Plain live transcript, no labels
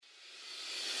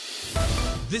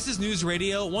This is News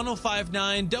Radio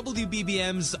 105.9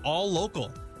 WBBM's All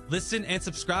Local. Listen and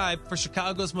subscribe for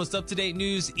Chicago's most up-to-date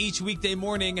news each weekday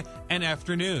morning and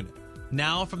afternoon.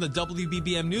 Now from the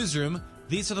WBBM Newsroom,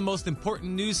 these are the most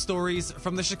important news stories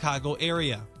from the Chicago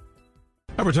area.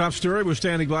 Our top story, we're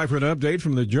standing by for an update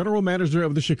from the general manager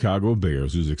of the Chicago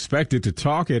Bears, who's expected to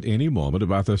talk at any moment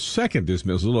about the second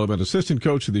dismissal of an assistant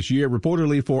coach this year,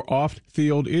 reportedly for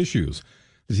off-field issues.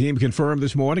 The team confirmed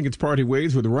this morning it's parting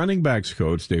ways with running backs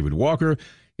coach David Walker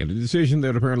in a decision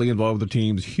that apparently involved the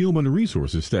team's human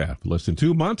resources staff. Less than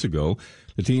 2 months ago,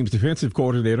 the team's defensive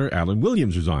coordinator, Alan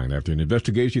Williams, resigned after an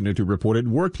investigation into reported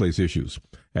workplace issues.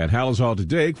 At Hallis Hall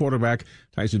today, quarterback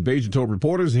Tyson Bagent told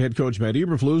reporters head coach Matt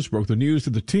Eberflus broke the news to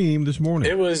the team this morning.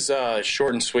 It was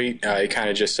short and sweet. He kind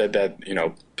of just said that,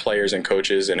 players and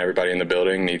coaches and everybody in the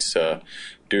building needs to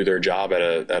do their job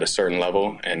at a certain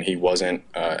level, and he wasn't.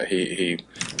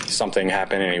 Something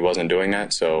happened and he wasn't doing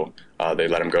that, so they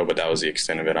let him go, but that was the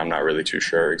extent of it. I'm not really too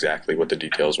sure exactly what the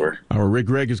details were. Our Rick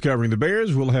Gregg is covering the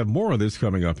Bears. We'll have more of this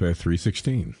coming up at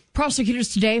 3:16. Prosecutors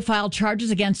today filed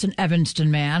charges against an Evanston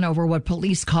man over what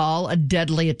police call a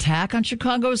deadly attack on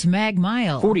Chicago's Mag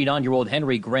Mile. 49-year-old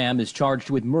Henry Graham is charged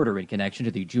with murder in connection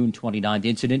to the June 29th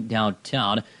incident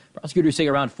downtown. Prosecutors say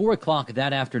around 4 o'clock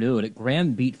that afternoon,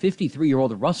 Graham beat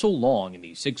 53-year-old Russell Long in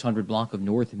the 600 block of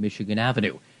North Michigan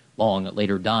Avenue. Long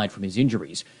later died from his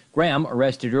injuries. Graham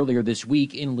arrested earlier this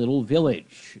week in Little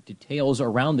Village. Details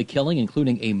around the killing,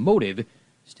 including a motive,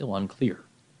 still unclear.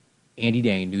 Andy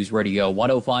Dane, News Radio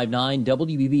 105.9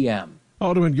 WBBM.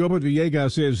 Alderman Gilbert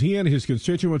Villegas says he and his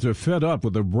constituents are fed up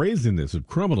with the brazenness of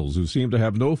criminals who seem to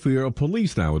have no fear of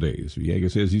police nowadays.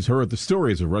 Villegas says he's heard the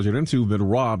stories of residents who've been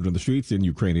robbed in the streets in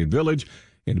Ukrainian Village,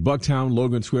 in Bucktown,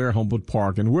 Logan Square, Humboldt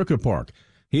Park, and Wicker Park.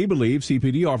 He believes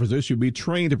CPD officers should be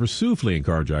trained to pursue fleeing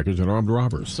carjackers and armed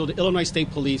robbers. So the Illinois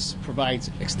State Police provides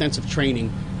extensive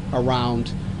training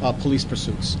around police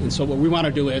pursuits. And so what we want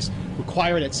to do is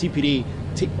require that CPD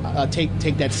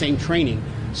take that same training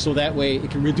so that way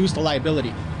it can reduce the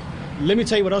liability. Let me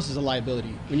tell you what else is a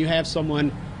liability. When you have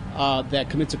someone that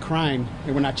commits a crime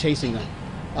and we're not chasing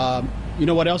them. You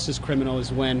know what else is criminal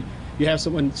is when you have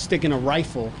someone sticking a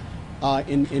rifle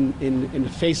in the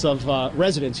face of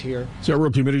residents here. Several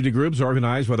community groups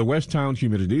organized by the Westtown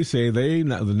community say the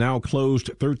now closed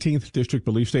 13th District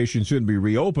Police Station should be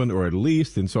reopened or at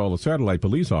least install a satellite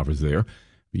police office there.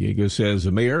 Villegas says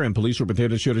the mayor and police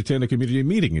superintendent should attend a community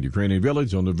meeting in Ukrainian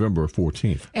Village on November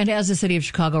 14th. And as the city of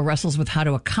Chicago wrestles with how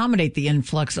to accommodate the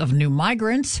influx of new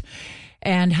migrants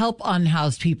and help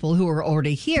unhoused people who are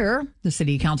already here, the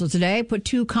city council today put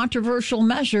two controversial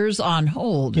measures on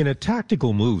hold. In a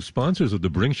tactical move, sponsors of the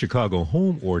Bring Chicago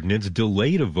Home ordinance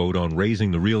delayed a vote on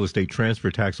raising the real estate transfer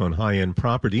tax on high-end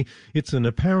property. It's an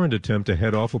apparent attempt to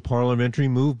head off a parliamentary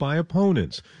move by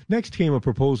opponents. Next came a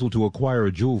proposal to acquire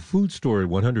a Jewel food store at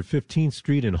 115th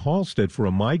Street in Halstead for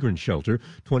a migrant shelter.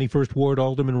 21st Ward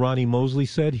Alderman Ronnie Mosley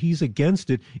said he's against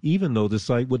it, even though the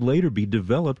site would later be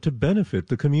developed to benefit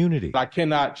the community. I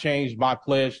cannot change my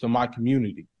pledge to my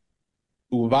community.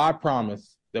 I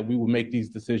promise that we will make these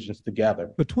decisions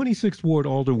together. But 26th Ward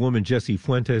Alderwoman Jessie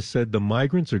Fuentes said the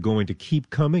migrants are going to keep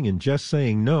coming and just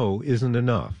saying no isn't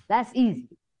enough. That's easy.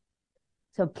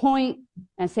 To point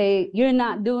and say, you're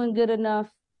not doing good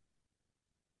enough.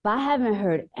 But I haven't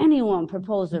heard anyone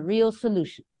propose a real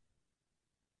solution.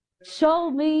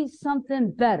 Show me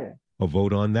something better. A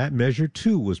vote on that measure,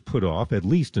 too, was put off at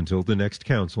least until the next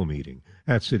council meeting.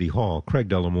 At City Hall, Craig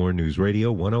Dellamore, News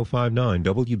Radio 105.9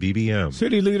 WBBM.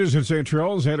 City leaders in St.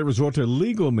 Charles had to resort to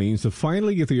legal means to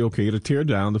finally get the okay to tear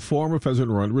down the former Pheasant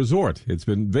Run Resort. It's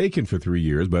been vacant for 3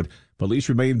 years, but police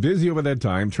remain busy over that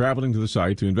time traveling to the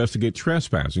site to investigate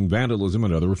trespassing, vandalism,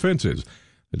 and other offenses.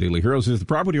 The Daily Herald says the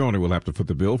property owner will have to foot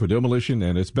the bill for demolition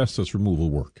and asbestos removal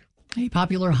work. A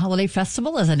popular holiday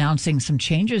festival is announcing some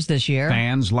changes this year.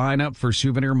 Fans line up for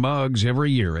souvenir mugs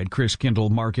every year at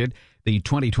Christkindlmarket. The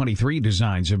 2023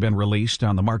 designs have been released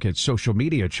on the market's social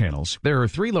media channels. There are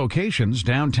 3 locations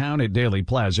downtown at Daly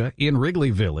Plaza, in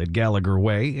Wrigleyville at Gallagher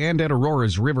Way, and at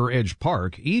Aurora's River Edge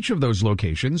Park. Each of those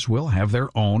locations will have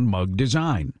their own mug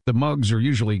design. The mugs are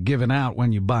usually given out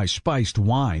when you buy spiced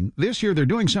wine. This year they're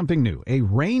doing something new. A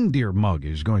reindeer mug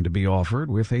is going to be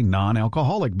offered with a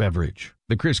non-alcoholic beverage.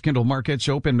 The Christkindlmarkets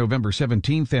open November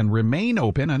 17th and remain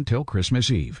open until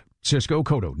Christmas Eve. Cisco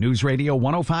Cotto, News Radio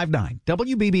 105.9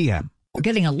 WBBM. We're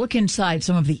getting a look inside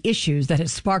some of the issues that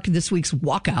has sparked this week's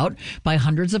walkout by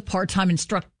hundreds of part-time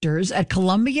instructors at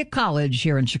Columbia College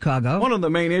here in Chicago. One of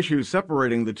the main issues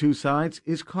separating the two sides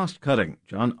is cost cutting.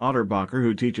 John Otterbacher,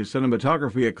 who teaches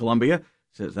cinematography at Columbia,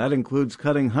 says that includes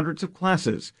cutting hundreds of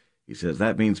classes. He says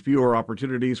that means fewer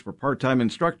opportunities for part-time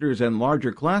instructors and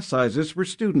larger class sizes for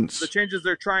students. The changes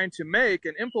they're trying to make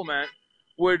and implement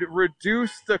would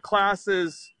reduce the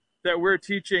classes that we're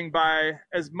teaching by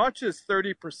as much as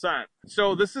 30%.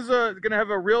 So this is going to have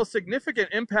a real significant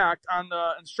impact on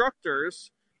the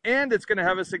instructors, and it's going to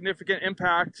have a significant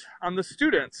impact on the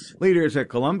students. Leaders at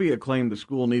Columbia claim the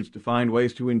school needs to find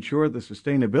ways to ensure the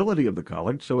sustainability of the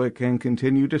college so it can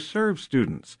continue to serve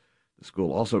students. The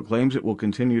school also claims it will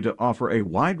continue to offer a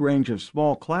wide range of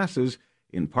small classes,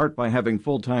 in part by having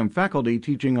full-time faculty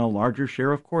teaching a larger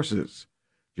share of courses.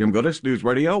 Jim Goodis, News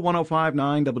Radio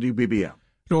 105.9 WBBM.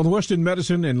 Northwestern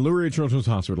Medicine and Lurie Children's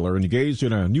Hospital are engaged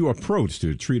in a new approach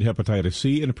to treat hepatitis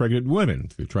C in pregnant women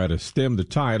to try to stem the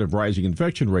tide of rising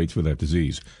infection rates for that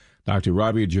disease. Dr.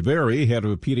 Rabia Javeri, head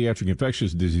of pediatric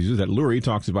infectious diseases at Lurie,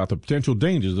 talks about the potential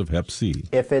dangers of hep C.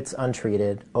 If it's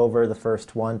untreated over the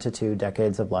first 1 to 2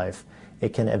 decades of life,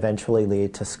 it can eventually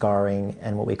lead to scarring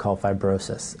and what we call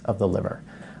fibrosis of the liver.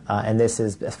 And this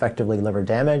is effectively liver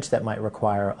damage that might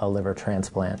require a liver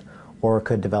transplant or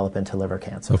could develop into liver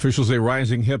cancer. Officials say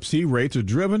rising hep C rates are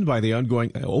driven by the ongoing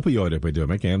opioid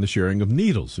epidemic and the sharing of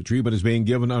needles. The treatment is being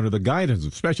given under the guidance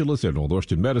of specialists at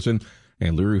Northwestern Medicine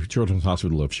and Lurie Children's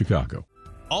Hospital of Chicago.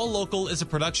 All Local is a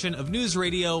production of News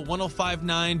Radio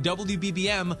 105.9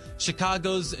 WBBM,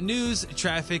 Chicago's news,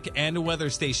 traffic, and weather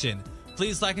station.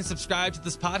 Please like and subscribe to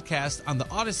this podcast on the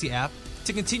Odyssey app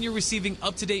to continue receiving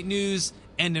up-to-date news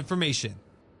and information.